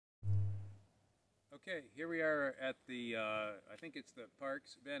Okay, here we are at the, I think it's the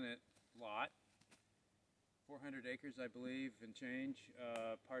Parks-Bennett lot. 400 acres, I believe, and change.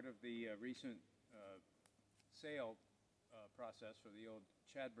 Part of the recent sale process for the old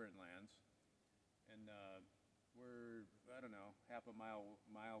Chadbourne lands. And we're, I don't know, half a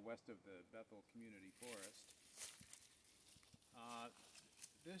mile west of the Bethel Community Forest.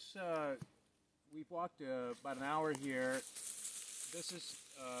 We've walked about an hour here. This is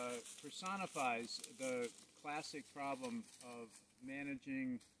personifies the classic problem of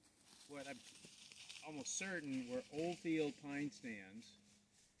managing what I'm almost certain were old field pine stands.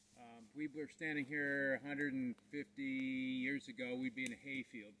 We were standing here 150 years ago. We'd be in a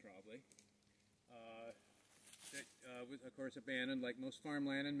hayfield probably. That was of course abandoned like most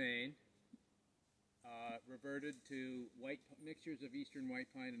farmland in Maine. Reverted to mixtures of eastern white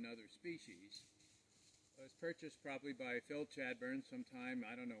pine and other species. It was purchased probably by Phil Chadbourne sometime,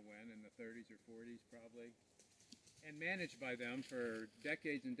 I don't know when, in the 30s or 40s probably, and managed by them for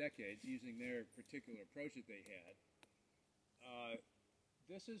decades and decades using their particular approach that they had.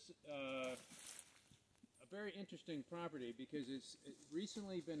 This is a very interesting property because it's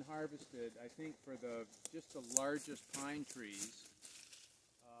recently been harvested, I think, for just the largest pine trees.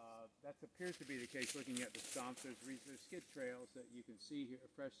 That appears to be the case looking at the stumps. There's skid trails that you can see here,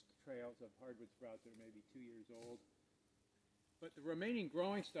 fresh trails of hardwood sprouts that are maybe 2 years old. But the remaining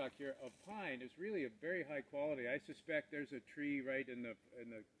growing stock here of pine is really a very high quality. I suspect there's a tree right in the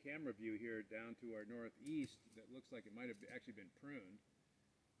camera view here down to our northeast that looks like it might have actually been pruned.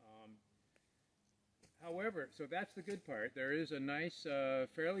 However, so that's the good part. There is a nice,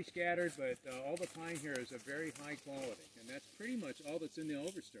 fairly scattered, but all the pine here is a very high quality, and that's pretty much all that's in the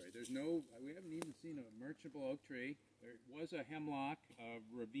overstory. There's no, we haven't even seen a merchantable oak tree. There was a hemlock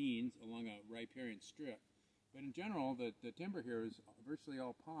ravines along a riparian strip, but in general, the timber here is virtually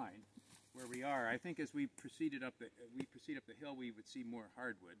all pine. Where we are, I think, as we proceed up the hill, we would see more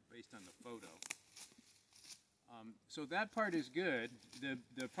hardwood based on the photo. So that part is good.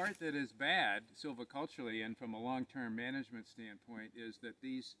 The part that is bad, silviculturally and from a long-term management standpoint, is that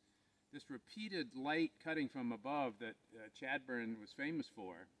this repeated light cutting from above that Chadbourne was famous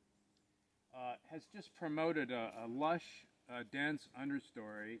for has just promoted a lush, dense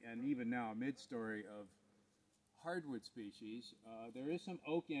understory and even now a mid-story of hardwood species. There is some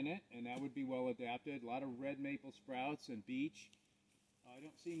oak in it, and that would be well adapted. A lot of red maple sprouts and beech. I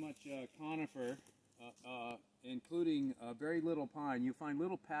don't see much conifer. Including very little pine. You find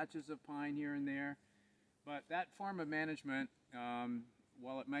little patches of pine here and there, but that form of management,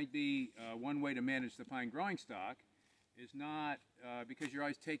 while it might be one way to manage the pine growing stock, is not, because you're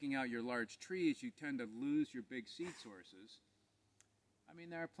always taking out your large trees, you tend to lose your big seed sources. I mean,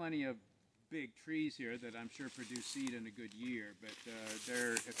 there are plenty of big trees here that I'm sure produce seed in a good year, but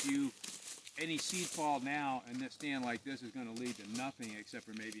any seed fall now in a stand like this is going to lead to nothing except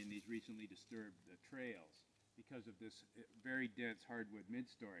for maybe in these recently disturbed trails because of this very dense hardwood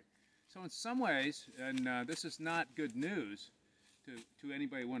midstory. So in some ways, and this is not good news to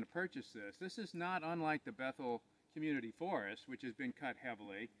anybody who want to purchase this, this is not unlike the Bethel Community Forest, which has been cut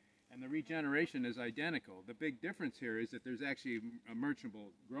heavily, and the regeneration is identical. The big difference here is that there's actually a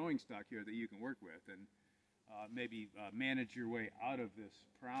merchantable growing stock here that you can work with and maybe manage your way out of this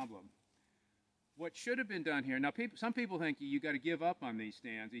problem. What should have been done here, now some people think you got to give up on these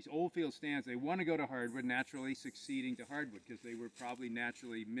stands, these old field stands. They want to go to hardwood, naturally succeeding to hardwood because they were probably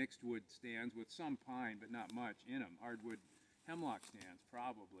naturally mixed wood stands with some pine but not much in them. Hardwood hemlock stands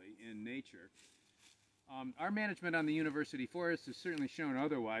probably in nature. Our management on the University Forest has certainly shown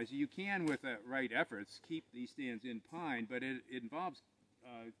otherwise. You can, with the right efforts, keep these stands in pine, but it involves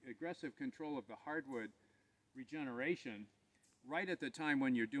aggressive control of the hardwood regeneration right at the time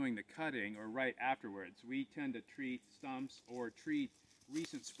when you're doing the cutting or right afterwards. We tend to treat stumps or treat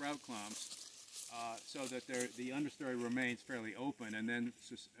recent sprout clumps so that the understory remains fairly open and then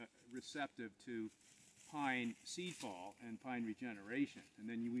receptive to pine seed fall and pine regeneration. And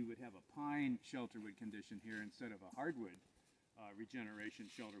then we would have a pine shelterwood condition here instead of a hardwood regeneration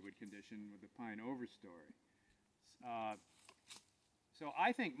shelterwood condition with the pine overstory. So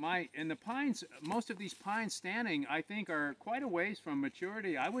I think and the pines, most of these pines standing, I think are quite a ways from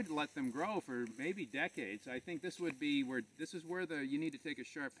maturity. I would let them grow for maybe decades. I think this would be where, this is where you need to take a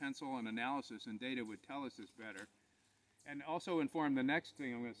sharp pencil and analysis, and data would tell us this better. And also inform the next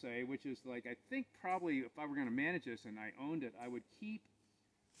thing I'm going to say, which is like, I think probably if I were going to manage this and I owned it, I would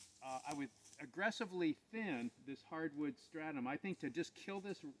aggressively thin this hardwood stratum. I think to just kill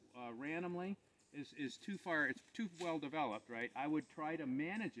this randomly is too far, it's too well developed, right? I would try to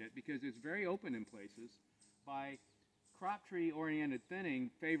manage it because it's very open in places by crop tree oriented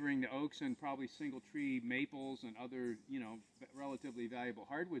thinning favoring the oaks and probably single tree maples and other, you know, relatively valuable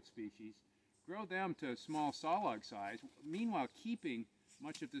hardwood species, grow them to small sawlog size, meanwhile keeping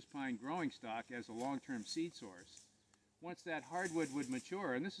much of this pine growing stock as a long-term seed source. Once that hardwood would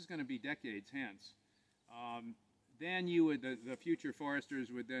mature, and this is going to be decades hence, then you would, the future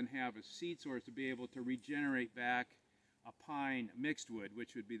foresters would then have a seed source to be able to regenerate back a pine mixed wood,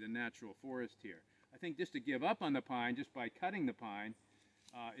 which would be the natural forest here. I think just to give up on the pine just by cutting the pine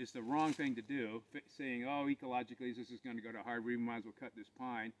is the wrong thing to do, saying, oh, ecologically this is going to go to hardwood, we might as well cut this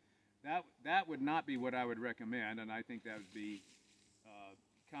pine. That would not be what I would recommend, and I think that would be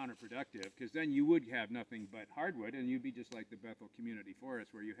counterproductive, because then you would have nothing but hardwood, and you'd be just like the Bethel Community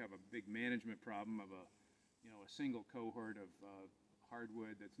Forest, where you have a big management problem of a single cohort of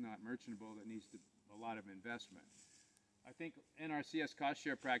hardwood that's not merchantable that needs a lot of investment. I think NRCS cost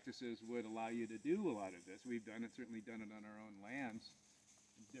share practices would allow you to do a lot of this. We've done it, certainly done it on our own lands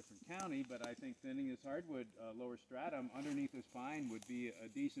in a different county, but I think thinning this hardwood lower stratum underneath this pine would be a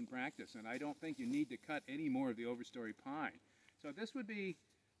decent practice, and I don't think you need to cut any more of the overstory pine. So this would be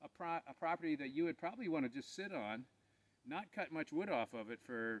a property that you would probably want to just sit on, not cut much wood off of it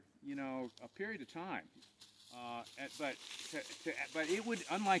for, you know, a period of time. But it would,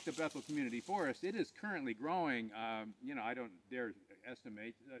 unlike the Bethel Community Forest, it is currently growing, you know, I don't dare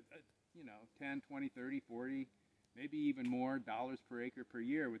estimate, you know, 10, 20, 30, 40, maybe even more dollars per acre per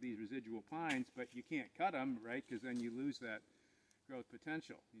year with these residual pines, but you can't cut them, right, because then you lose that growth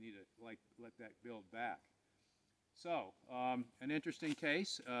potential. You need to, like, let that build back. So, an interesting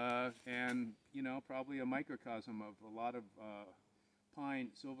case, and, you know, probably a microcosm of a lot of pine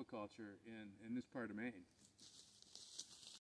silviculture in this part of Maine.